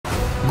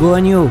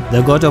Guan Yu,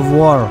 the god of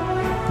war.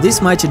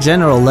 This mighty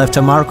general left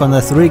a mark on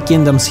the Three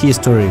Kingdoms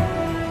history.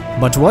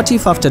 But what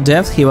if after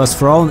death he was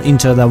thrown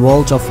into the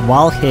vault of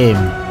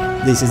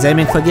Valheim? This is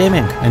Aiming for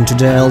Gaming, and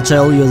today I'll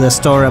tell you the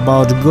story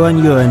about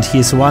Guan Yu and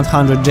his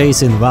 100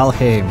 days in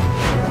Valheim.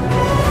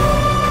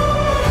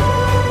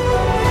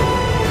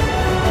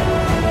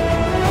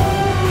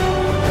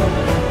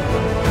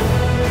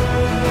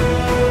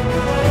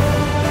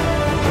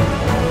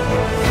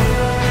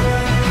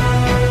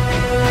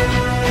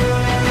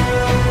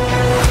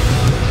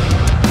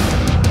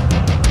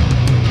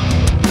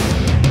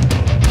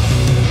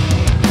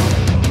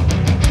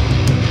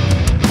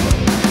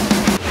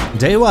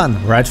 Day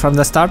 1, right from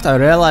the start I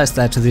realized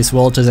that this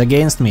vault is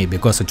against me,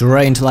 because it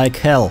rained like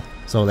hell.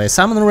 So they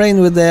summon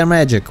rain with their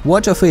magic,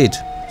 what of it?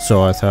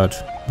 So I thought.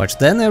 But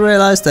then I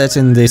realized that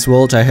in this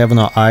vault I have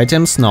no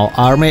items, no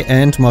army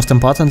and, most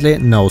importantly,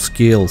 no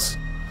skills.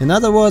 In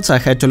other words, I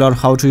had to learn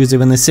how to use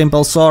even a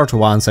simple sword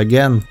once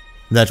again.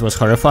 That was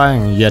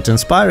horrifying, yet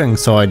inspiring,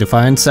 so I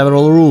defined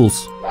several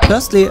rules.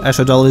 Firstly, I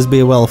should always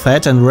be well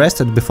fed and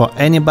rested before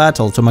any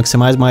battle to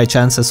maximize my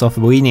chances of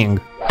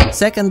winning.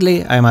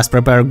 Secondly, I must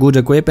prepare good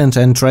equipment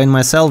and train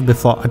myself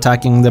before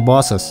attacking the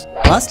bosses.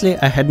 Lastly,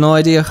 I had no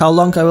idea how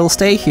long I will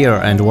stay here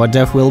and what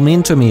death will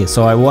mean to me,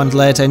 so I won't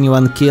let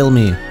anyone kill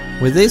me.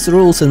 With these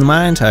rules in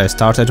mind, I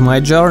started my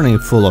journey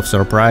full of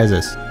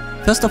surprises.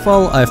 First of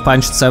all, I've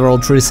punched several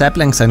tree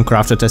saplings and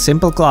crafted a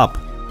simple club.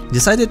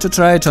 Decided to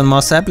try it on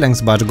more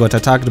saplings, but got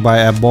attacked by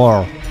a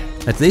boar.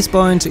 At this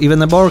point,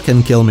 even a boar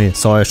can kill me,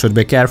 so I should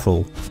be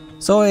careful.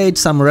 So I ate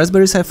some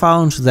raspberries I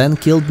found, then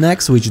killed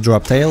necks which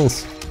drop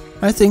tails.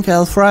 I think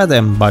I'll fry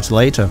them, but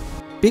later.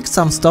 Picked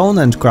some stone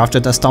and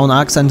crafted a stone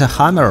axe and a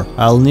hammer,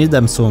 I'll need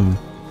them soon.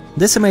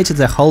 Decimated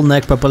the whole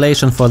neck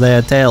population for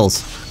their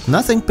tails.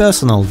 Nothing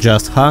personal,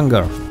 just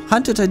hunger.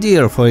 Hunted a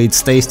deer for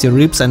its tasty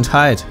ribs and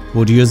hide,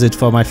 would use it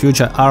for my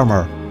future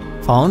armor.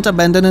 Found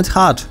abandoned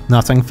hut,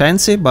 nothing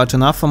fancy, but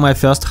enough for my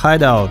first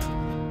hideout.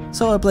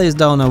 So I placed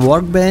down a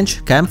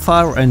workbench,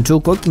 campfire and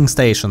 2 cooking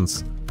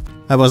stations.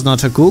 I was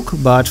not a cook,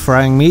 but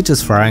frying meat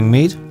is frying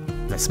meat.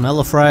 The smell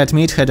of fried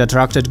meat had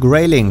attracted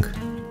Grayling.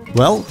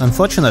 Well,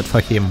 unfortunate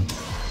for him.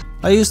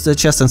 I used the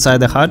chest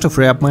inside the hut to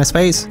free up my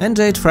space and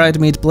ate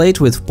fried meat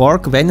plate with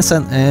pork,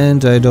 venison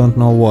and I don't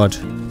know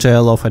what.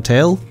 Tail of a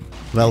tail?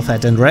 Well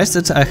fed and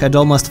rested, I had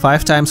almost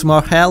 5 times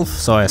more health,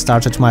 so I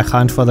started my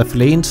hunt for the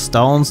flint,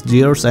 stones,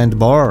 deers and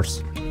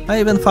boars. I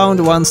even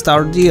found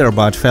 1-star deer,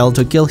 but failed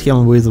to kill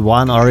him with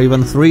 1 or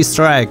even 3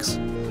 strikes.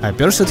 I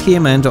pursued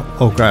him and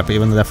oh crap,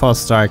 even the 4th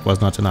strike was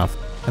not enough.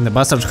 And the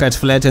bastard had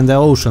fled in the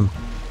ocean.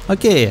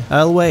 Okay,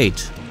 I'll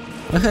wait.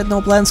 I had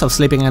no plans of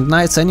sleeping at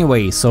nights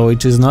anyway, so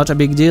it is not a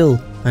big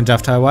deal. And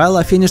after a while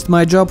I finished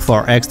my job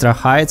for extra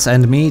hides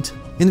and meat.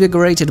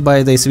 Invigorated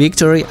by this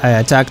victory,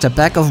 I attacked a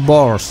pack of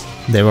boars.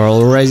 They were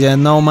already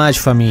no match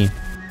for me.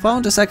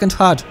 Found a second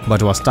hut,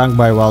 but was stung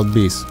by wild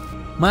bees.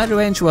 My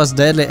revenge was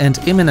deadly and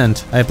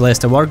imminent. I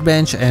placed a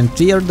workbench and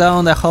teared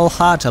down the whole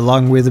hut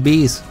along with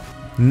bees.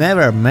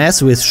 Never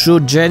mess with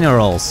shoot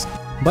generals.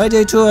 By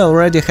day 2 I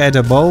already had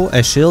a bow,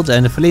 a shield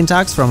and a flint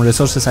axe from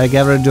resources I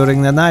gathered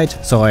during the night,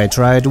 so I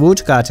tried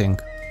wood cutting.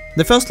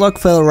 The first log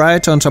fell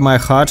right onto my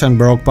hut and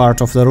broke part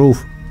of the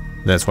roof.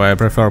 That's why I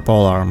prefer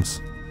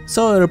polearms.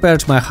 So I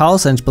repaired my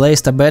house and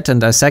placed a bed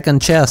and a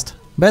second chest.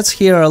 Beds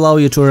here allow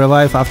you to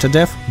revive after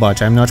death,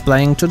 but I'm not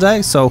planning to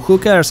die, so who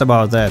cares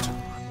about that?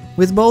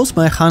 With bows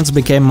my hunts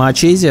became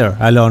much easier.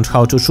 I learned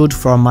how to shoot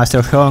from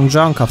Master Huang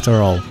after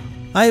all.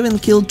 I even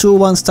killed 2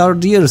 1-star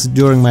deers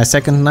during my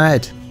second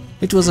night.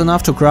 It was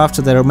enough to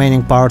craft the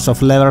remaining parts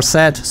of leather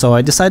set, so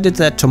I decided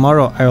that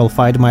tomorrow I will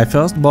fight my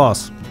first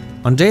boss.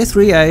 On day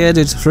 3 I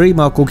added 3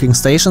 more cooking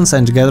stations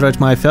and gathered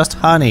my first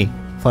honey.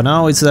 For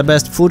now it's the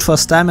best food for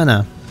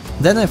stamina.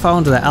 Then I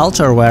found the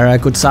altar where I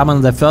could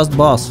summon the first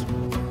boss.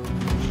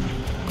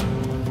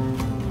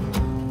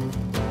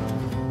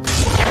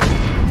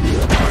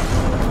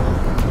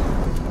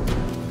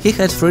 He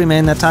had 3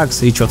 main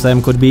attacks, each of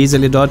them could be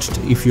easily dodged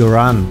if you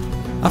run.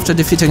 After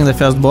defeating the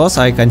first boss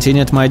I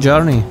continued my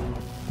journey.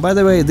 By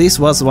the way, this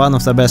was one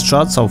of the best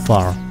shots so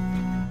far.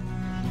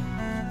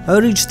 I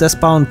reached the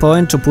spawn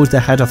point to put the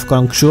head of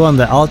Kong Shu on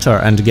the altar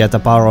and get the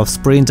power of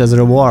sprint as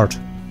reward.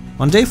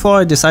 On day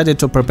 4 I decided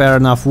to prepare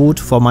enough wood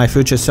for my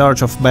future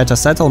search of better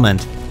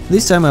settlement.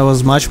 This time I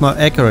was much more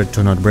accurate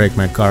to not break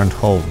my current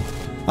home.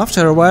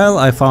 After a while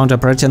I found a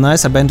pretty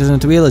nice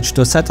abandoned village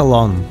to settle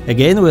on,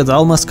 again with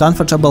almost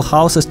comfortable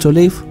houses to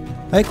live.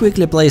 I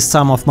quickly placed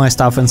some of my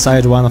stuff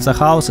inside one of the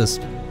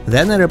houses.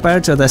 Then I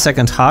repaired to the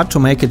second hut to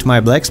make it my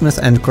blacksmith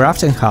and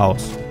crafting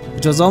house.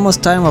 It was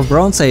almost time of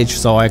Bronze Age,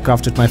 so I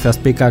crafted my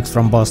first pickaxe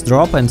from boss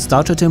drop and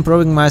started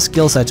improving my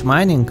skills at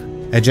mining.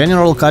 A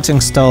general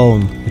cutting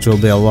stone, it will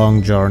be a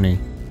long journey.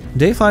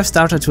 Day 5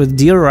 started with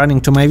deer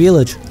running to my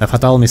village, a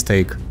fatal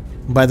mistake.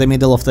 By the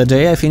middle of the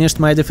day I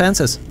finished my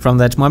defenses, from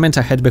that moment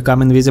I had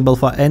become invisible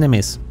for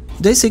enemies.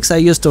 Day 6 I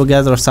used to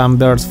gather some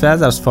bird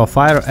feathers for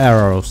fire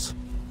arrows.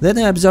 Then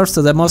I observed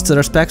the most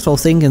respectful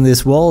thing in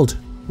this world.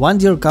 One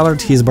deer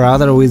covered his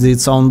brother with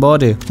its own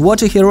body.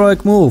 What a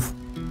heroic move!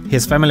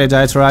 His family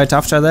died right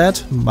after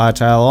that,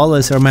 but I'll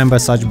always remember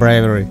such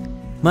bravery.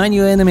 My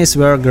new enemies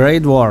were Grey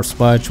Dwarfs,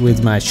 but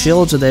with my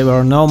shield they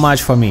were no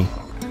match for me.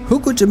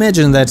 Who could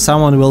imagine that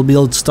someone will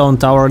build stone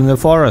tower in the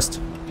forest?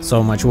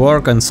 So much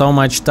work and so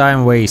much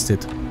time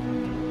wasted.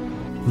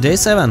 Day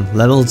 7.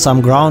 Leveled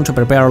some ground to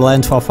prepare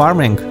land for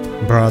farming.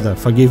 Brother,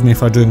 forgive me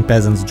for doing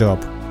peasant's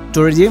job.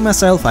 To redeem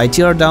myself, I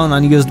tear down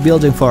unused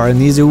building for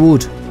an easy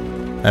wood.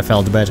 I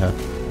felt better.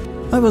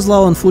 I was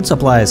low on food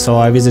supplies, so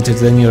I visited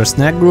the nearest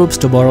snack groups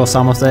to borrow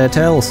some of their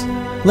tales.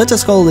 Let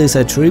us call this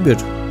a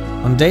tribute.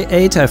 On day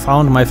 8 I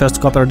found my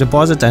first copper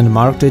deposit and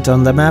marked it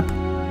on the map.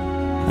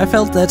 I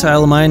felt that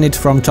I'll mine it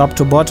from top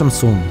to bottom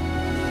soon.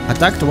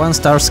 Attacked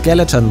 1-star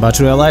skeleton, but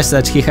realized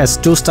that he has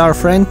 2-star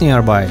friend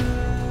nearby.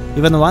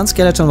 Even one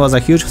skeleton was a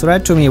huge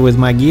threat to me with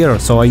my gear,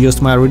 so I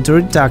used my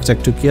retreat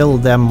tactic to kill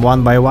them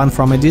one by one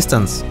from a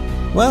distance.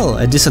 Well,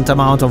 a decent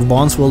amount of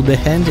bones will be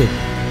handy.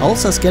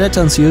 Also,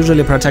 skeletons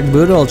usually protect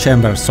burial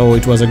chambers, so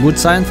it was a good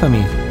sign for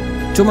me.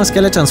 2 more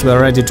skeletons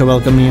were ready to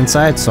welcome me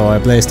inside, so I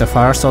placed a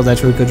fire so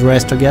that we could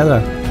rest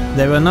together.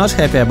 They were not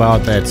happy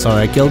about that, so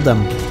I killed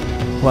them.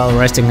 While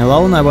resting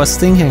alone, I was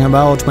thinking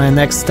about my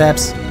next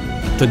steps.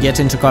 To get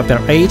into Copper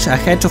Age, I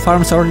had to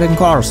farm sorting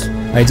cores,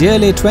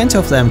 ideally 20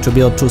 of them to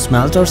build 2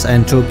 smelters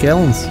and 2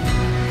 kilns.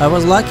 I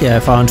was lucky,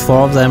 I found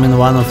 4 of them in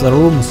one of the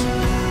rooms.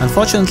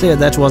 Unfortunately,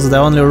 that was the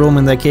only room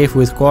in the cave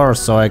with cores,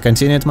 so I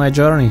continued my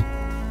journey.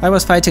 I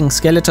was fighting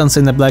skeletons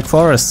in the Black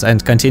Forests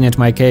and continued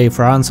my cave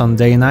runs on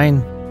day 9.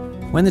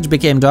 When it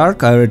became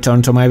dark, I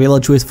returned to my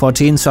village with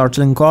 14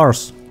 sorting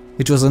cores.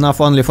 It was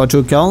enough only for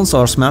 2 kilns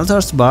or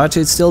smelters, but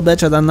it's still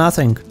better than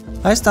nothing.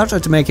 I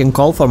started making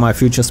coal for my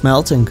future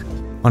smelting.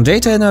 On day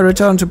 10 I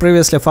returned to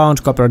previously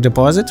found copper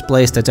deposit,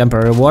 placed a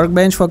temporary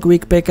workbench for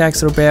quick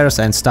pickaxe repairs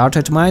and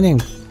started mining.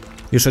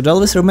 You should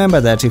always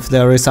remember that if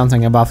there is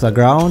something above the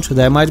ground,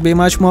 there might be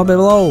much more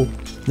below.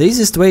 The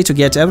easiest way to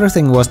get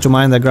everything was to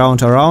mine the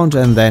ground around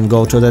and then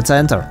go to the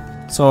center.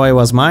 So I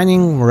was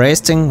mining,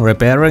 resting,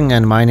 repairing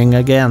and mining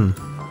again.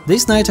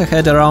 This night I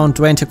had around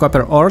 20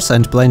 copper ores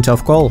and plenty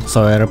of coal,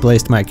 so I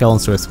replaced my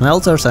kilns with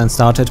smelters and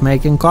started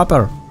making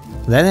copper.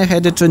 Then I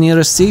headed to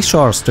nearest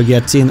seashores to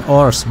get tin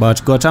ores,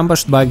 but got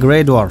ambushed by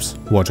Grey Dwarfs.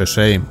 What a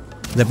shame.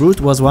 The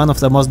brute was one of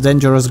the most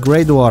dangerous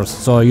Grey Dwarfs,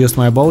 so I used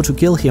my bow to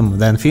kill him,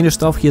 then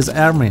finished off his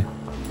army.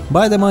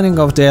 By the morning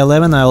of day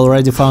 11 I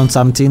already found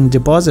some tin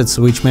deposits,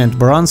 which meant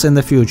bronze in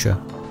the future.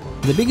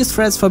 The biggest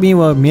threats for me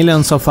were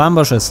millions of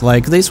ambushes,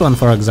 like this one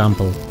for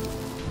example.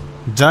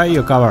 Die,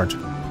 you coward.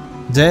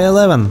 Day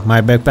 11.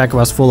 My backpack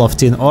was full of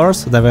tin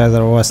ores, the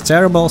weather was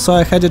terrible, so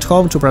I headed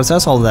home to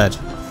process all that.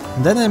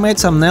 Then I made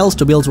some nails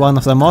to build one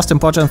of the most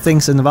important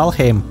things in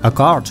Valheim, a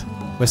cart.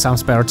 With some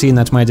spare tin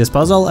at my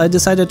disposal, I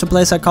decided to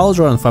place a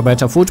cauldron for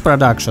better food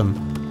production.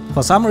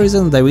 For some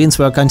reason, the winds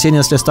were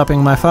continuously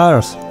stopping my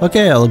fires.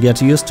 Okay, I'll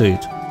get used to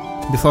it.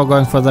 Before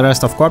going for the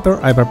rest of copper,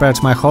 I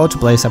prepared my hoe to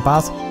place a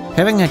path.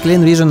 Having a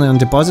clean vision on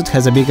deposit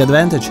has a big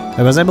advantage.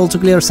 I was able to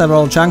clear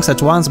several chunks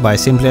at once by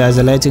simply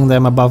isolating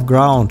them above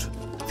ground.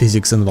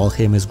 Physics in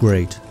Valheim is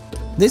great.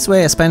 This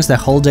way I spent the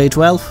whole day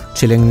 12,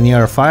 chilling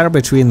near a fire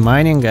between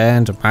mining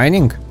and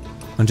mining.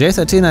 On day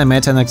 13 I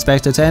met an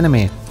unexpected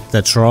enemy,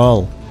 the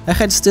troll. I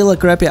had still a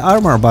crappy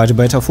armor but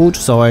better food,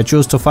 so I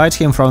chose to fight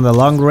him from the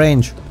long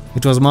range.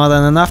 It was more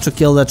than enough to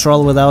kill the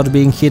troll without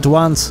being hit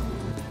once.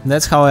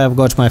 That's how I have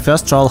got my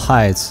first troll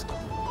hides.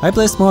 I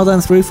placed more than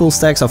 3 full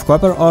stacks of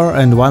copper ore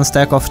and 1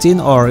 stack of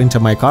tin ore into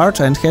my cart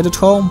and headed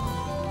home.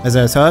 As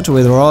I thought,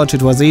 with road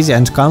it was easy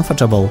and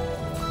comfortable.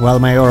 While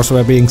my ores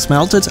were being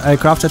smelted, I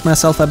crafted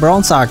myself a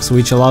bronze axe,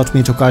 which allowed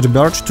me to cut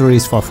birch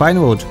trees for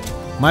firewood.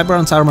 My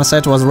bronze armor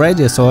set was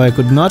ready, so I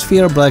could not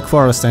fear Black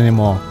Forest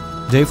anymore.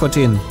 Day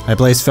 14. I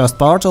placed first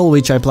portal,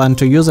 which I planned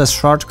to use as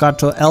shortcut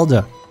to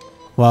Elder.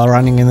 While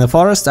running in the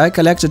forest, I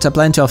collected a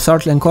plenty of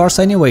sortling cores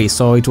anyway,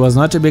 so it was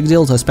not a big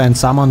deal to spend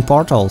some on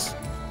portals.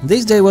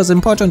 This day was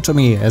important to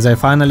me, as I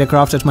finally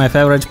crafted my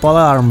favorite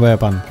polearm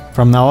weapon.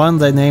 From now on,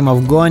 the name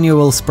of Guan Yu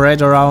will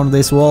spread around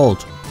this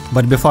world.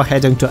 But before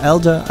heading to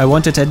Elder, I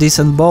wanted a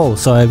decent bow,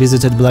 so I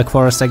visited Black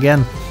Forest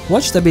again.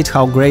 Watched a bit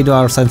how Grey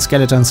Dwarfs and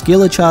skeletons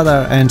kill each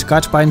other and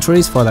cut pine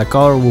trees for the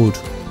core wood.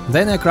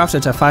 Then I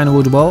crafted a fine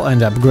wood bow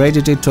and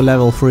upgraded it to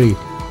level 3.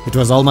 It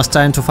was almost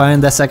time to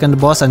find the second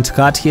boss and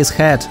cut his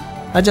head.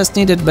 I just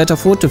needed better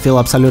food to feel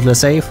absolutely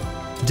safe.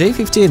 Day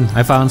 15.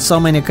 I found so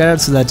many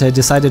carrots that I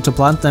decided to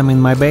plant them in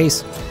my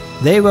base.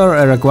 They were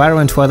a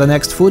requirement for the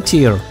next food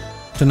tier.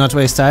 To not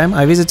waste time,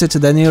 I visited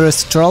the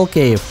nearest troll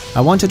cave.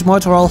 I wanted more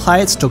troll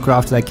hides to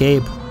craft the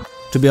cape.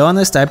 To be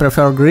honest, I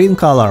prefer green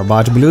color,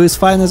 but blue is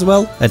fine as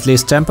well, at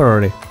least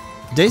temporary.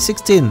 Day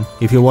 16.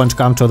 If you won't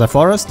come to the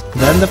forest,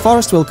 then the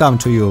forest will come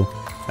to you.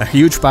 A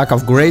huge pack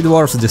of Grey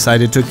Dwarfs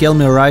decided to kill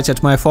me right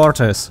at my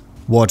fortress.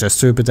 What a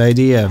stupid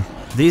idea.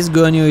 This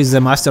Guan Yu is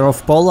the master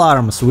of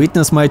polearms,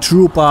 witness my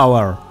true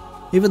power.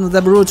 Even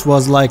the brute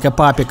was like a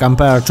puppy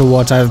compared to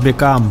what I've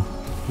become.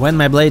 When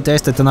my blade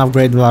tasted enough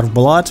Grey Dwarf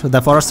blood,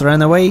 the forest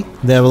ran away.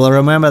 They will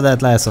remember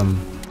that lesson.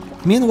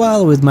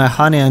 Meanwhile, with my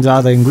honey and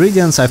other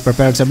ingredients, I've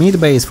prepared a meat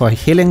base for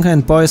healing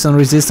and poison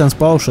resistance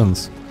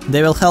potions.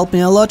 They will help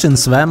me a lot in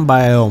swamp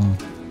biome.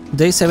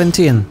 Day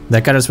 17.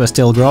 The carrots were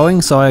still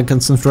growing, so I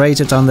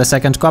concentrated on the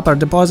second copper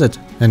deposit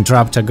and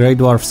dropped a grey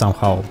dwarf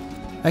somehow.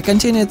 I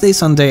continued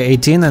this on day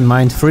 18 and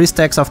mined 3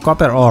 stacks of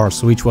copper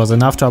ores, which was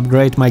enough to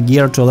upgrade my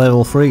gear to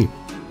level 3.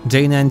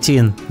 Day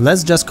 19.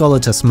 Let's just call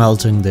it a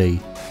smelting day.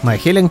 My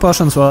healing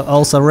potions were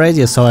also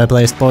ready, so I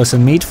placed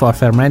poison meat for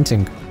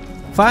fermenting.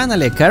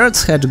 Finally,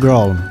 carrots had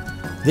grown.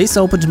 This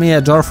opened me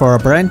a door for a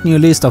brand new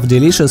list of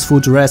delicious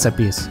food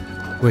recipes.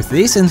 With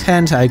this in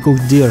hand, I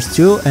cooked deer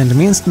stew and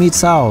minced meat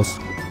sauce.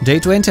 Day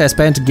 20 I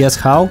spent guess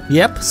how?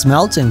 Yep,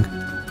 smelting.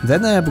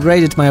 Then I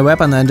upgraded my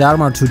weapon and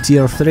armor to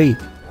tier 3.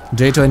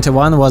 Day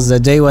 21 was the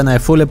day when I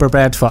fully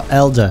prepared for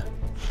Elder.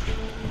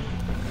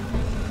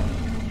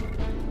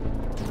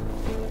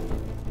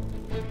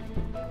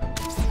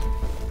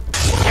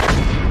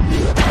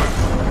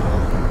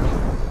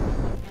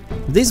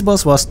 This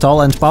boss was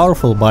tall and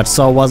powerful, but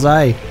so was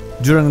I.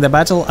 During the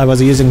battle I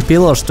was using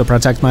pillars to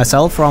protect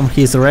myself from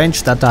his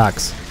ranged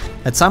attacks.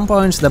 At some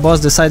point the boss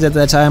decided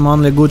that I am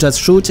only good at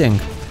shooting.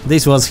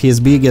 This was his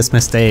biggest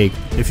mistake.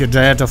 If you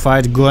dare to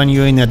fight Guan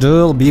Yu in a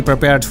duel, be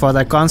prepared for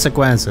the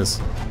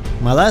consequences.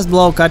 My last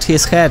blow cut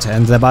his head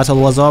and the battle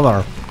was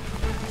over.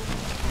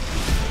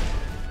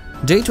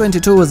 Day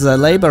 22 was the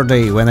Labor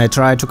Day, when I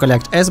tried to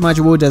collect as much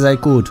wood as I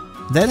could.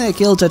 Then I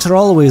killed a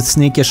troll with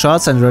sneaky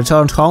shots and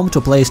returned home to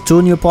place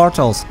 2 new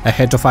portals. I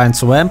had to find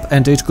swamp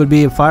and it could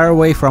be far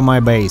away from my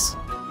base.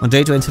 On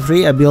day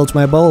 23 I built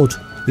my boat.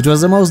 It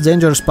was the most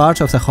dangerous part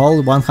of the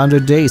whole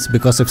 100 days,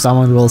 because if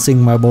someone will sink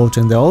my boat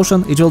in the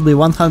ocean, it will be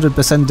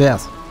 100%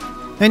 death.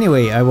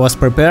 Anyway, I was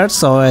prepared,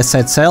 so I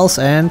set sails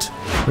and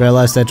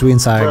realized that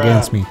winds are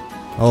against me.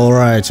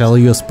 Alright, I'll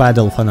use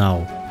paddle for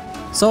now.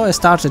 So I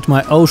started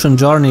my ocean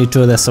journey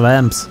to the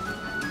swamps.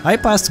 I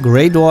passed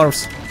grey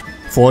dwarfs,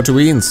 4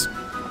 winds,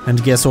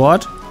 and guess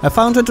what? I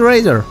found a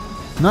trader.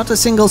 Not a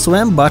single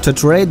swamp, but a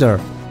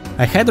trader.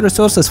 I had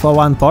resources for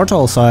 1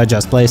 portal, so I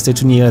just placed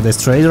it near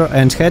this trader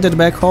and headed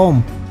back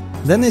home.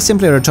 Then I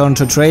simply returned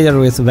to trader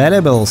with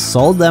valuables,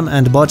 sold them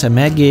and bought a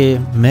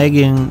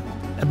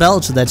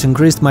belt that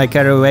increased my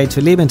carry weight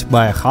limit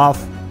by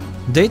half.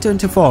 Day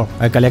 24.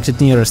 I collected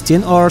nearest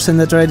tin ores in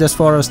the trader's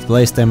forest,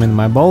 placed them in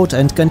my boat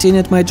and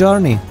continued my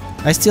journey.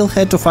 I still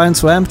had to find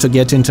swamp to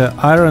get into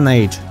Iron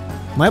Age.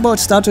 My boat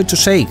started to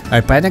shake.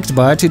 I panicked,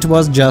 but it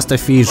was just a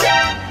fish.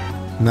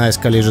 Nice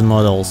collision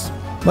models.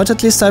 But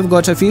at least I've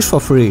got a fish for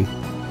free.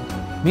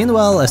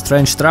 Meanwhile, a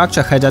strange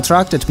structure had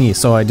attracted me,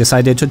 so I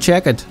decided to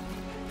check it.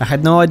 I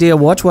had no idea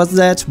what was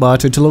that,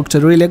 but it looked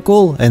really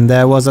cool, and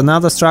there was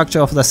another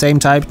structure of the same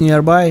type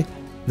nearby.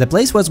 The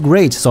place was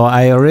great, so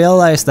I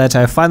realized that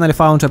I finally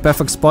found a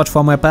perfect spot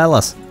for my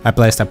palace. I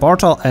placed a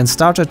portal and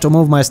started to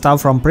move my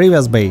stuff from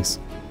previous base.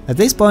 At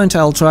this point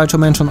I'll try to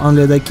mention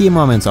only the key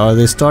moments, or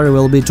this story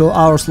will be 2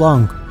 hours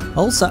long.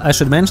 Also, I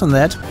should mention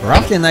that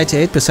roughly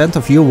 98%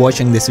 of you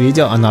watching this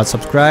video are not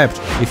subscribed.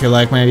 If you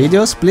like my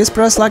videos, please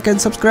press like and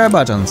subscribe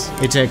buttons.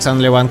 It takes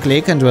only 1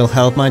 click and will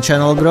help my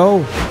channel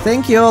grow.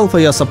 Thank you all for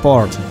your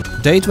support.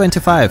 Day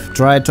 25.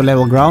 Tried to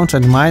level ground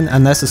and mine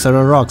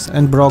unnecessary rocks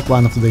and broke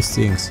one of these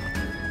things.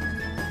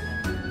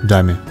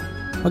 Dummy.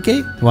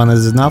 Okay, 1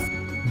 is enough.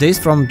 Days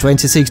from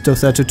 26 to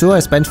 32 I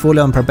spent fully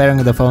on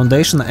preparing the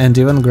foundation and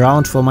even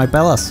ground for my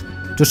palace.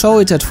 To show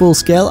it at full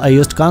scale I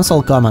used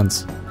console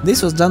commands.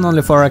 This was done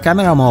only for a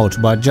camera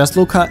mode, but just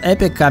look how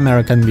epic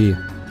camera can be.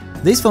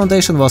 This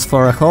foundation was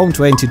for a home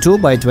 22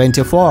 by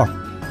 24.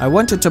 I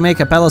wanted to make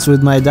a palace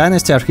with my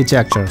dynasty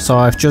architecture, so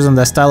I've chosen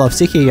the style of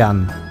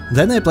Sihiyan.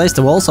 Then I placed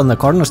the walls on the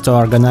corners to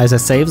organize a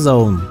safe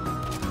zone.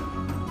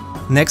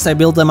 Next I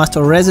built the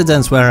master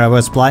residence where I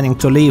was planning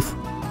to live.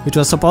 It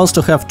was supposed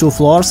to have 2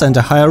 floors and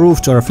a high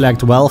roof to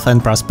reflect wealth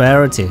and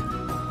prosperity.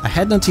 I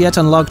had not yet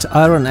unlocked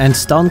iron and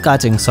stone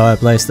cutting, so I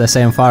placed the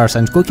same fires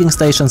and cooking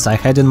stations I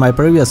had in my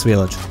previous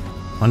village.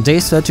 On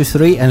days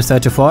 33 and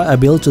 34 I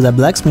built the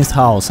blacksmith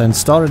house and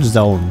storage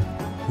zone.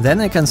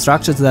 Then I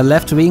constructed the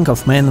left wing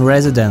of main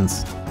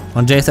residence.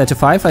 On day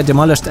 35 I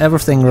demolished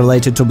everything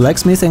related to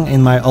blacksmithing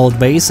in my old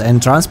base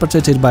and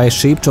transported it by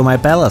ship to my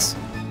palace.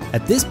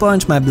 At this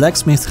point my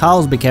blacksmith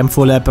house became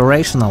fully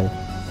operational.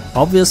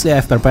 Obviously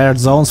I've prepared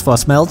zones for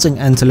smelting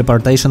and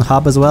teleportation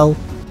hub as well.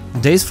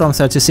 Days from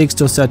 36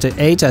 to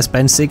 38 I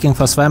spent seeking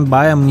for swamp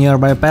biome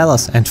nearby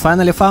palace and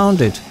finally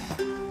found it.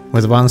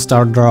 With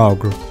 1-star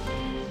draug,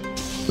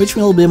 which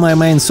will be my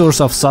main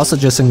source of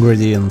sausages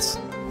ingredients.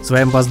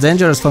 Swamp was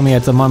dangerous for me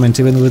at the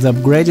moment even with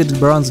upgraded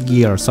bronze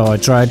gear, so I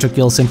tried to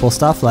kill simple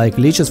stuff like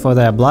leeches for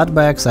their blood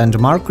bags and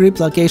mark creep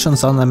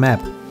locations on the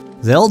map.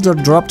 The Elder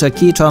dropped a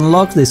key to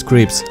unlock these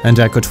creeps, and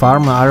I could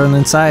farm iron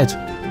inside.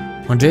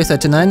 On day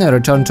 39 I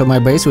returned to my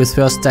base with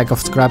first stack of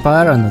scrap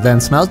iron, then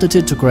smelted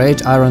it to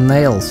create iron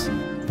nails.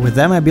 With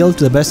them I built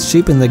the best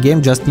ship in the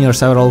game just near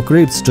several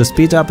crypts to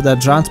speed up the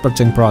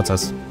transporting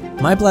process.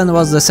 My plan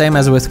was the same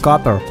as with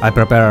copper. I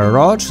prepare a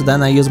road,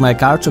 then I use my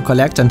car to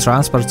collect and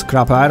transport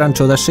scrap iron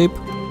to the ship.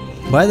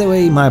 By the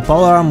way, my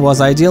polearm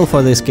was ideal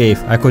for this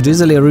cave, I could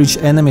easily reach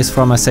enemies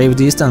from a safe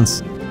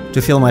distance.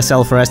 To feel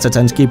myself rested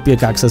and keep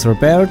pickaxes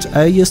repaired,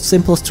 I used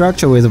simple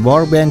structure with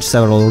workbench,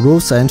 several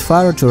roofs and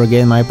fire to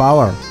regain my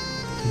power.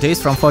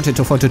 Days from 40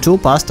 to 42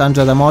 passed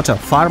under the motto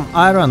 "Farm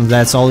iron,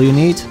 that's all you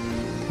need."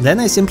 Then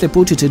I simply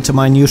put it into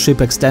my new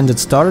ship extended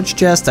storage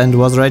chest and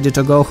was ready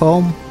to go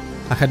home.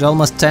 I had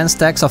almost 10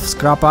 stacks of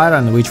scrap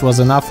iron, which was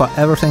enough for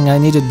everything I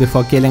needed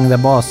before killing the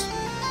boss.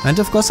 And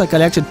of course I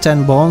collected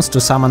 10 bones to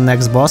summon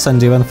next boss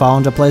and even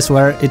found a place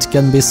where it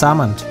can be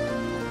summoned.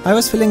 I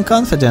was feeling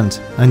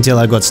confident, until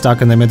I got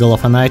stuck in the middle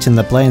of a night in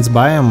the plains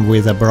biome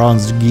with a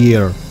bronzed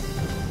gear.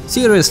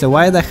 Seriously,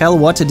 why the hell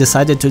water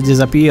decided to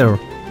disappear?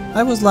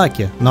 I was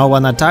lucky, no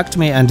one attacked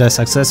me and I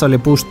successfully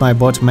pushed my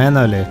boat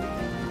manually.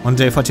 On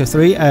day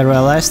 43 I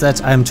realized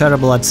that I'm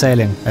terrible at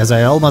sailing, as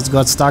I almost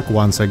got stuck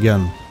once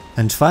again.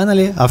 And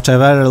finally, after a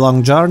very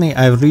long journey,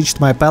 I've reached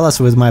my palace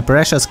with my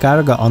precious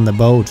cargo on the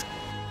boat.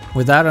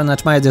 With iron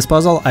at my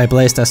disposal, I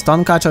placed a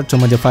stone cutter to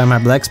modify my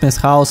blacksmith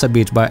house a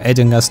bit by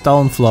adding a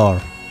stone floor.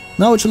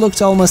 Now it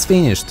looked almost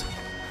finished.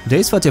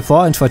 Days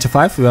 44 and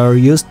 45 were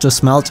used to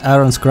smelt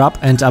iron scrap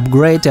and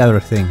upgrade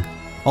everything.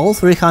 All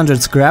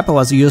 300 scrap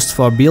was used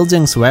for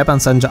buildings,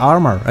 weapons and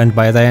armor, and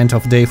by the end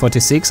of day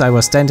 46 I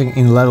was standing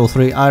in level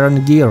 3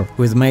 iron gear,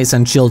 with mace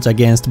and shield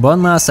against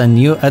bone mass and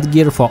new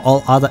headgear for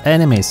all other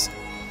enemies.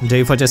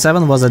 Day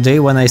 47 was a day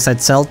when I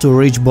set sail to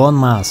reach bone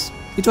mass.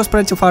 It was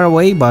pretty far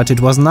away, but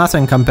it was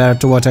nothing compared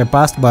to what I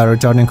passed by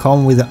returning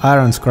home with the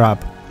iron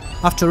scrap.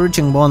 After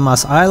reaching Bone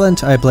Mass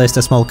Island, I placed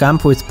a small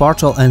camp with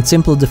portal and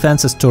simple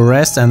defenses to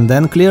rest and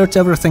then cleared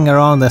everything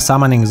around the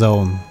summoning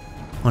zone.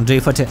 On day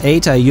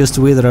 48 I used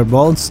Withered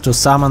Bones to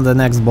summon the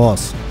next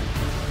boss.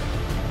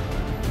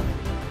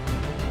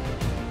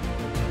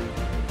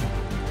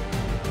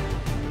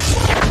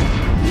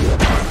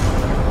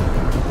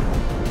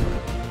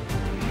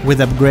 With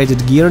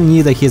upgraded gear,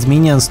 neither his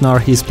minions nor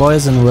his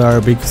poison were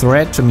a big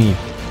threat to me.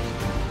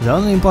 The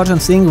only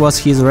important thing was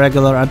his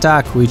regular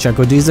attack, which I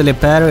could easily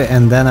parry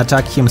and then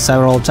attack him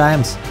several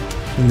times.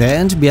 In the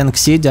end,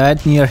 Bianxi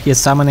died near his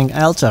summoning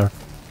altar,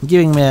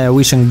 giving me a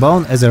wishing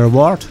bone as a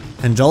reward,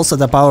 and also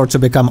the power to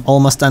become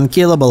almost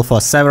unkillable for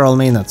several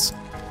minutes.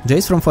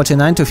 Days from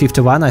 49 to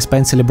 51 I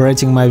spent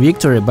celebrating my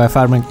victory by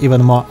farming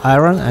even more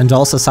iron and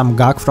also some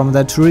gag from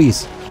the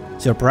trees.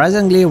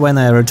 Surprisingly, when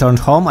I returned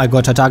home I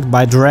got attacked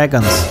by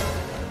dragons.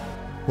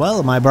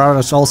 Well, my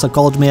brothers also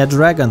called me a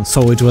dragon,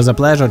 so it was a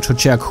pleasure to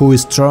check who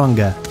is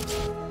stronger.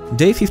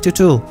 Day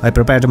 52 I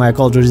prepared my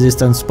cold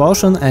resistance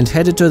potion and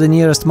headed to the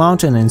nearest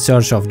mountain in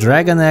search of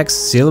dragon eggs,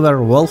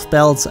 silver, wolf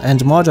pelts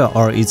and modder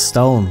or its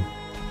stone.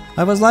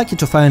 I was lucky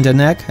to find an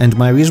egg and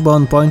my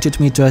wishbone pointed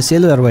me to a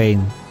silver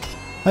vein.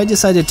 I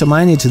decided to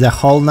mine it the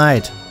whole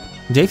night.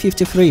 Day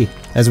 53.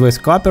 As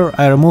with copper,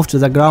 I removed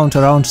the ground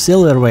around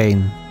silver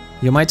vein.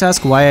 You might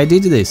ask why I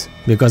did this,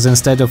 because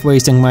instead of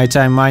wasting my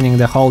time mining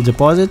the whole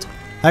deposit,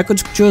 I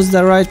could choose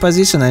the right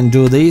position and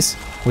do this.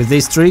 With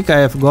this trick I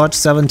have got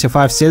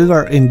 75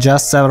 silver in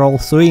just several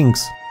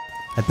swings.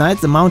 At night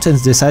the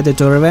mountains decided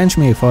to revenge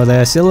me for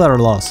their silver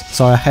loss,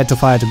 so I had to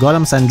fight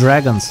golems and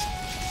dragons.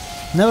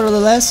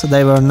 Nevertheless,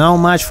 they were no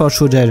match for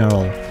Shu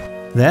General.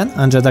 Then,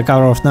 under the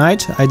cover of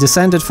night, I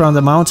descended from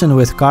the mountain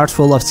with cart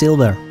full of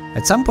silver.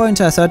 At some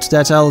point I thought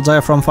that I'll die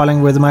from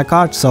falling with my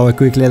cart, so I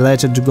quickly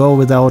let it go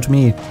without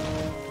me.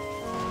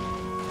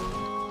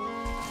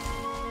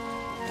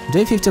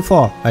 Day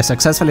 54. I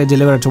successfully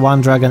delivered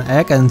 1 dragon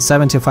egg and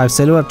 75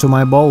 silver to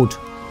my boat.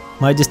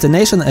 My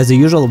destination, as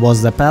usual,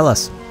 was the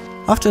palace.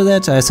 After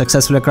that, I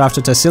successfully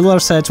crafted a silver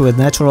set with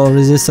natural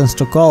resistance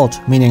to cold,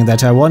 meaning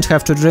that I won't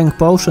have to drink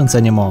potions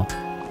anymore.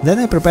 Then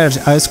I prepared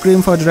ice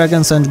cream for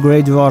dragons and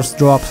grey dwarfs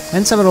drop,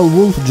 and several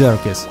wolf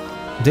jerkies.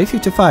 Day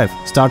 55.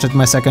 Started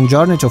my second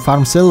journey to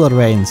farm silver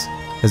veins.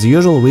 As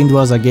usual, wind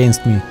was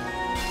against me.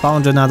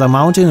 Found another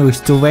mountain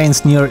with 2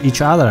 veins near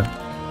each other.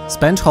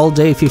 Spent whole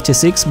day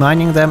 56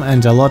 mining them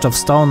and a lot of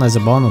stone as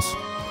a bonus.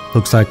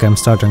 Looks like I'm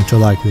starting to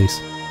like this.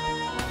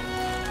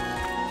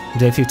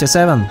 Day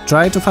 57.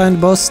 Tried to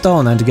find boss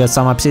stone and get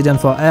some obsidian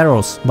for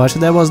arrows, but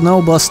there was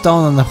no boss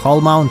stone on the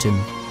whole mountain.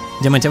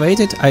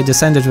 Demotivated, I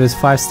descended with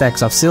 5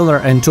 stacks of silver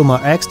and 2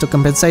 more eggs to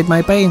compensate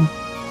my pain.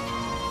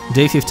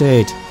 Day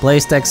 58.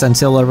 Placed eggs and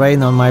silver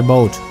vein on my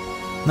boat.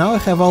 Now I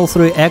have all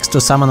 3 eggs to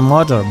summon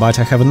modder, but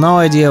I have no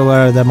idea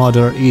where the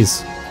modder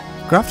is.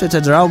 Crafted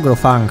a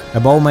Draugr a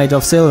bow made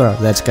of silver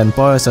that can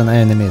poison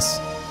enemies.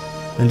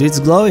 And it's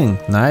glowing,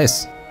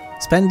 nice.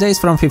 Spent days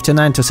from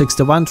 59 to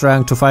 61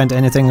 trying to find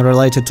anything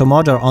related to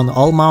modder on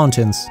all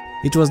mountains.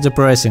 It was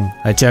depressing.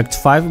 I checked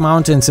 5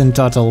 mountains in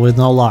total with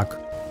no luck.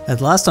 At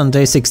last on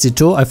day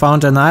 62 I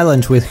found an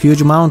island with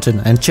huge mountain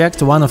and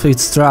checked one of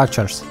its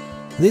structures.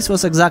 This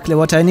was exactly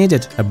what I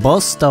needed, a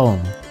boss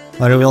stone.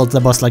 I revealed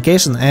the boss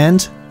location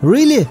and…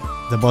 really?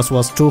 The boss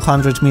was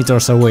 200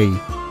 meters away.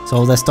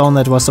 So the stone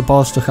that was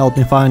supposed to help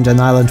me find an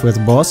island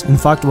with boss in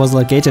fact was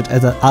located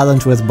at an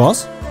island with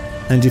boss?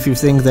 And if you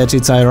think that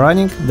it's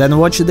ironic, then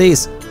watch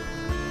this.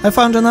 I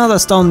found another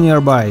stone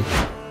nearby.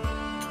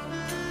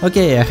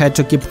 Okay, I had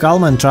to keep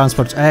calm and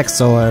transport eggs,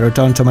 so I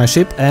returned to my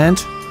ship and…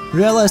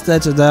 Realized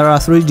that there are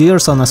 3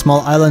 deers on a small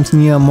island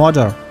near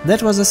Mordor.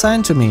 That was a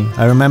sign to me.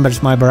 I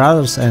remembered my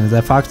brothers and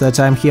the fact that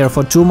I'm here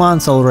for 2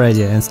 months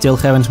already and still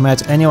haven't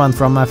met anyone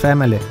from my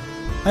family.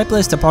 I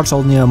placed a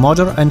portal near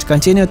Mordor and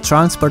continued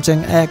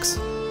transporting eggs.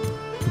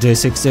 Day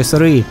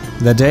 63,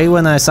 the day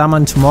when I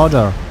summoned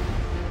Mordor.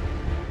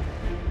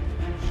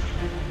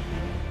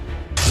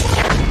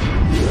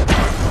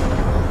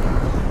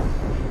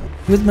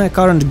 With my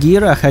current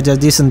gear I had a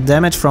decent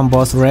damage from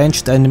both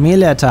ranged and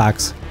melee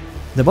attacks.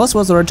 The boss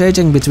was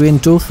rotating between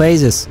 2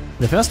 phases.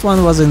 The first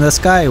one was in the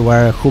sky,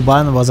 where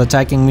Huban was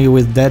attacking me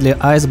with deadly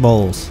ice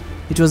balls.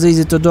 It was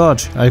easy to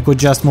dodge, I could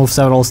just move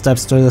several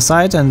steps to the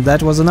side and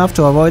that was enough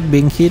to avoid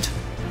being hit.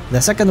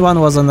 The second one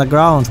was on the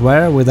ground,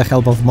 where, with the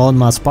help of Bone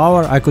Mass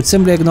power, I could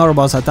simply ignore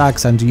boss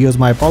attacks and use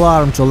my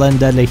polearm to land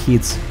deadly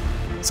hits.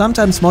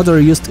 Sometimes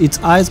Mordor used its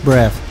ice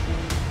breath,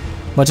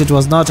 but it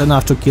was not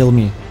enough to kill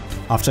me.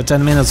 After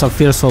 10 minutes of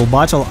fearful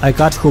battle, I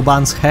cut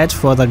Huban's head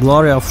for the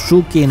glory of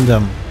Shu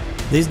Kingdom.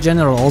 This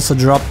general also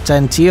dropped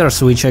 10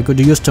 tears, which I could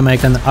use to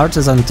make an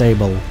artisan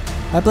table.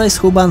 I placed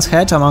Huban's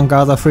head among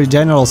other 3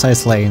 generals I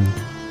slain.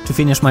 To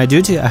finish my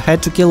duty, I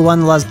had to kill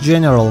one last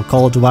general,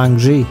 called Wang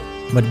Ji.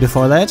 But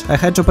before that, I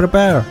had to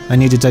prepare. I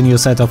needed a new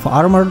set of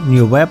armor,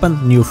 new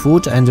weapon, new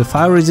food and a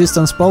fire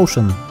resistance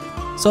potion.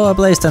 So I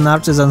placed an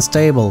artisan's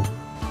table.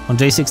 On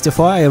day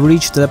 64 I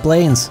reached the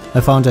plains.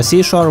 I found a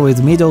seashore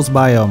with meadows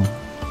biome,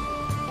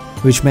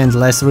 which meant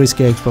less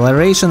risky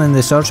exploration in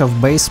the search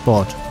of base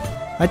spot.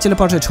 I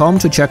teleported home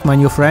to check my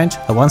new friend,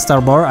 a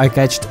 1-star boar I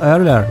catched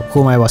earlier,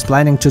 whom I was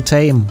planning to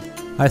tame.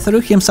 I threw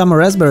him some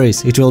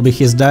raspberries, it will be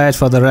his diet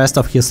for the rest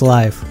of his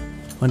life.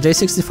 On day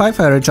 65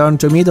 I returned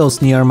to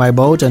meadows near my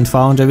boat and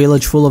found a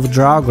village full of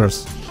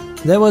draugrs.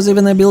 There was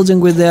even a building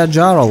with their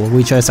jarl,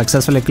 which I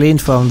successfully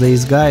cleaned from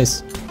these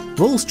guys.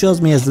 Wolves chose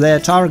me as their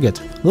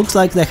target. Looks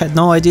like they had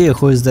no idea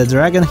who is the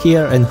dragon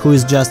here and who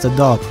is just a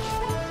dog.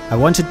 I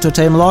wanted to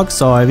tame Log,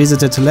 so I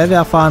visited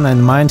Leviathan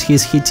and mined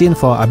his chitin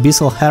for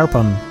abyssal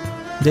harpoon.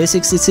 Day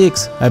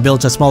 66, I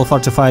built a small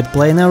fortified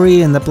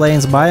planary in the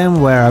plains biome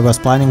where I was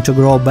planning to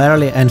grow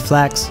barley and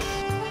flax.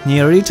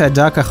 Near it I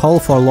dug a hole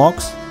for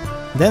logs.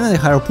 Then I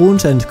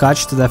harpooned and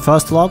catched the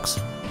first logs.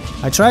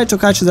 I tried to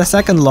catch the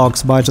second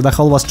logs, but the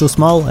hole was too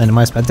small and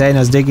my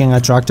spontaneous digging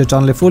attracted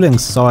only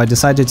foolings, so I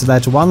decided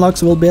that 1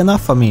 logs will be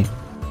enough for me.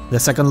 The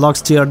second log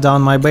teared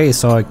down my base,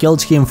 so I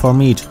killed him for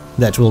meat.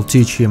 That will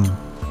teach him.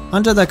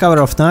 Under the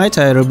cover of night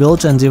I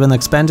rebuilt and even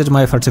expanded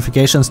my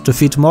fortifications to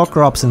fit more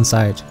crops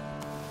inside.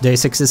 Day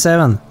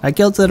 67. I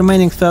killed the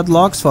remaining 3rd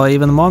logs for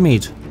even more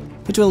meat.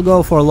 It will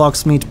go for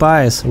logs meat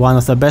pies, one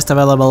of the best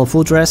available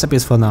food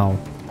recipes for now.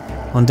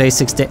 On day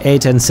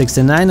 68 and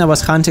 69 I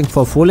was hunting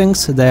for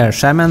foolings, their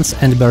shamans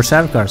and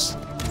berserkers.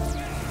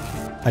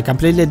 I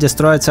completely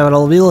destroyed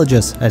several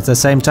villages, at the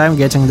same time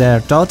getting their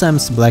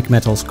totems, black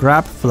metal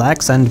scrap,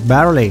 flax and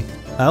barley.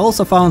 I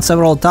also found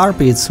several tar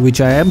pits,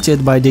 which I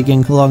emptied by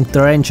digging long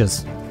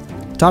trenches.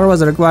 Tar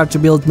was required to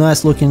build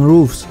nice looking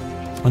roofs.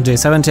 On day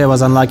 70 I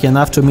was unlucky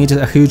enough to meet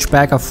a huge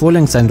pack of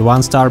foolings and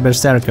 1-star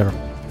berserker.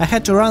 I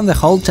had to run the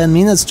whole 10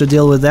 minutes to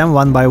deal with them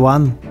one by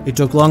one. It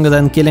took longer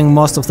than killing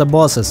most of the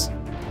bosses.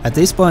 At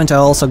this point I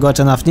also got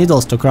enough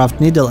needles to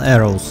craft needle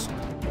arrows.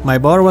 My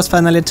boar was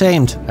finally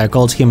tamed. I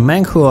called him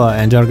Menghua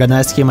and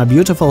organized him a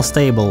beautiful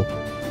stable.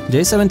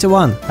 Day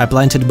 71. I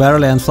planted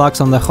barley and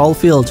flax on the whole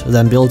field,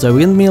 then built a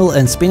windmill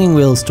and spinning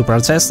wheels to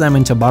process them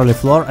into barley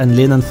flour and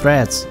linen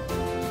threads.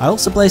 I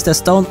also placed a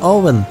stone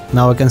oven.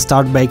 Now I can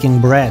start baking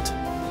bread.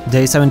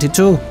 Day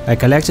 72. I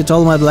collected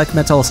all my black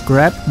metal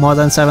scrap, more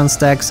than 7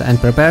 stacks, and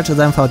prepared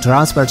them for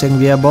transporting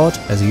via boat,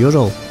 as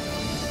usual.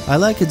 I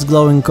like its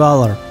glowing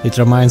color, it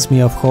reminds me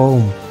of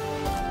home.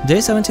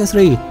 Day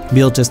 73.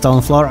 Built a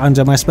stone floor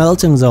under my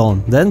smelting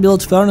zone, then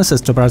built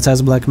furnaces to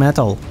process black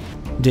metal.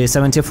 Day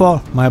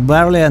 74. My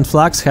barley and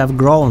flax have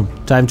grown,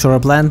 time to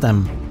replant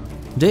them.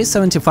 Day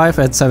 75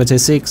 and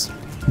 76.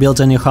 Built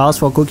a new house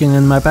for cooking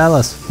in my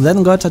palace,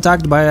 then got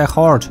attacked by a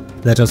horde.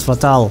 That was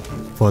fatal.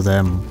 For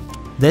them.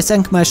 They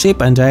sank my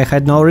ship and I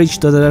had no reach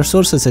to the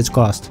resources it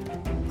cost.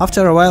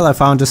 After a while I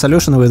found a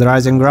solution with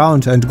rising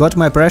ground and got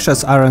my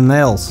precious iron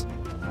nails.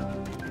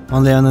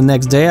 Only on the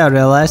next day I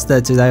realized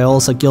that I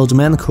also killed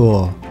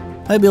Menghua.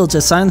 I built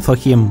a sign for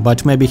him,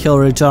 but maybe he'll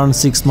return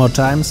 6 more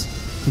times.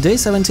 Day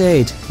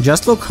 78.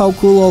 Just look how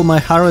cool all my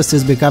harvest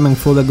is becoming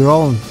fully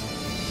grown.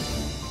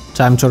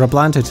 Time to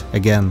replant it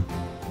again.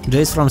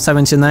 Days from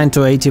 79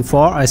 to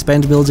 84 I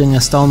spent building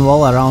a stone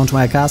wall around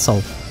my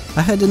castle.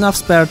 I had enough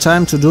spare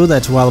time to do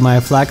that while my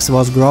flax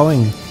was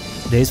growing.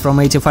 Days from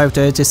 85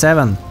 to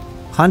 87.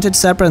 Hunted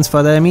serpents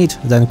for their meat,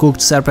 then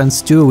cooked serpent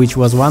stew, which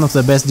was one of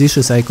the best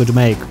dishes I could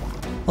make.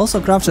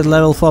 Also crafted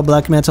level 4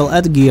 black metal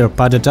headgear,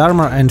 padded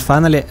armor and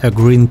finally a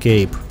green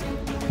cape.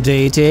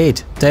 Day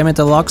 88. Tamed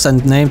a lox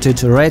and named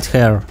it Red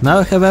Hair. Now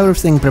I have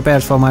everything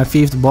prepared for my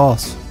 5th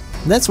boss.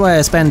 That's why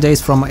I spent days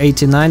from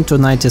 89 to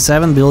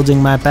 97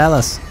 building my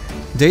palace.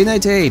 Day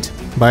 98.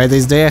 By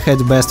this day I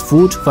had best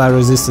food, fire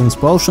resistance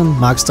potion,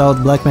 maxed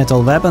out black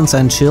metal weapons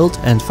and shield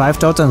and 5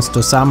 totems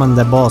to summon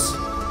the boss.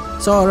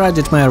 So I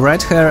readied my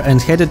red hair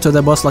and headed to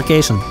the boss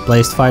location,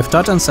 placed 5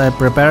 totems and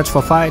prepared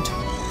for fight.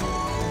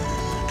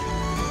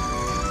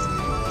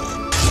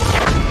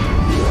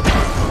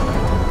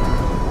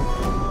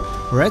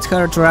 Red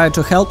hair tried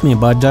to help me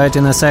but died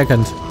in a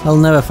second. I'll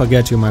never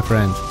forget you, my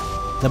friend.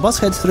 The boss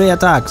had 3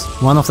 attacks.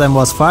 One of them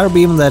was fire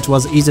beam that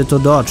was easy to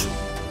dodge.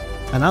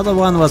 Another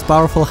one was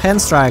powerful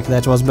hand strike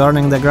that was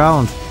burning the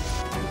ground.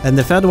 And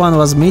the third one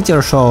was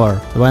meteor shower,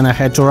 when I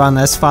had to run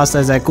as fast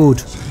as I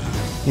could.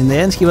 In the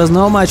end he was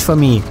no match for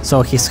me,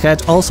 so his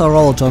head also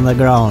rolled on the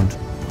ground.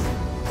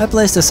 I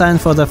placed a sign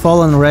for the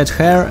fallen red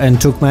hair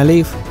and took my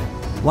leave.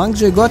 Wang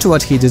Ji got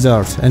what he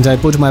deserved, and I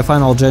put my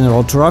final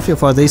general trophy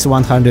for these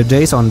 100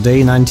 days on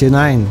day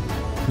 99.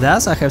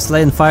 Thus I have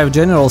slain 5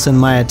 generals in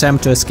my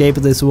attempt to escape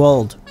this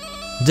world.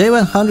 Day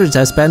 100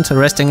 I spent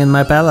resting in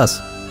my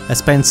palace. I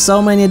spent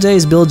so many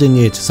days building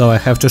it, so I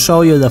have to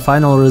show you the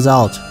final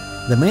result.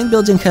 The main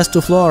building has 2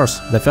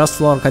 floors. The first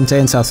floor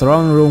contains a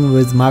throne room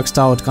with maxed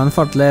out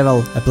comfort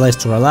level, a place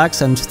to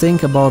relax and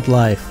think about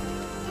life.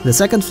 The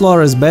second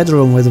floor is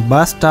bedroom with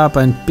bathtub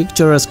and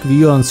picturesque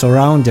view on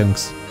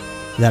surroundings.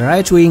 The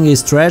right wing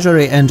is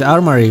treasury and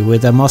armory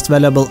with the most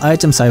valuable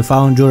items I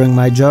found during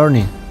my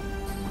journey.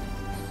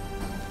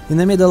 In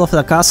the middle of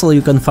the castle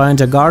you can find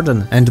a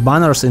garden and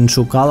banners in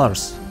 2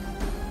 colors.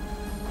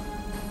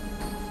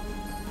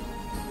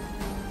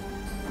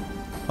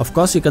 Of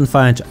course you can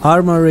find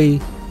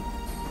armory,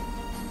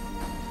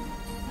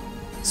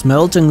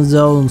 smelting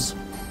zones,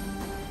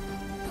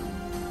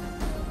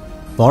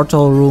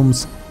 portal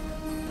rooms,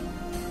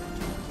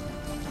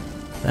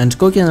 and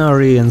cooking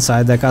area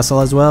inside the castle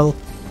as well,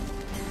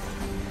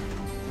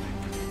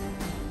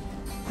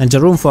 and a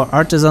room for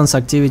artisans'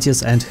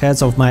 activities and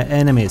heads of my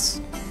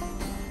enemies.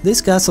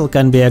 This castle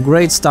can be a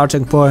great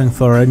starting point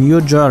for a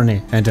new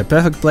journey and a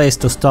perfect place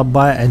to stop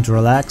by and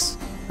relax.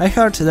 I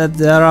heard that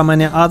there are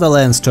many other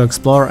lands to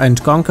explore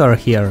and conquer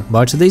here,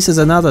 but this is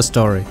another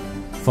story.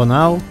 For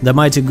now, the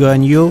mighty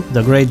Guan Yu,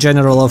 the great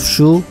general of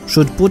Shu,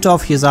 should put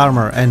off his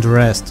armor and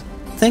rest.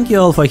 Thank you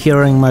all for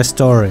hearing my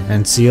story,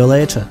 and see you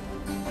later.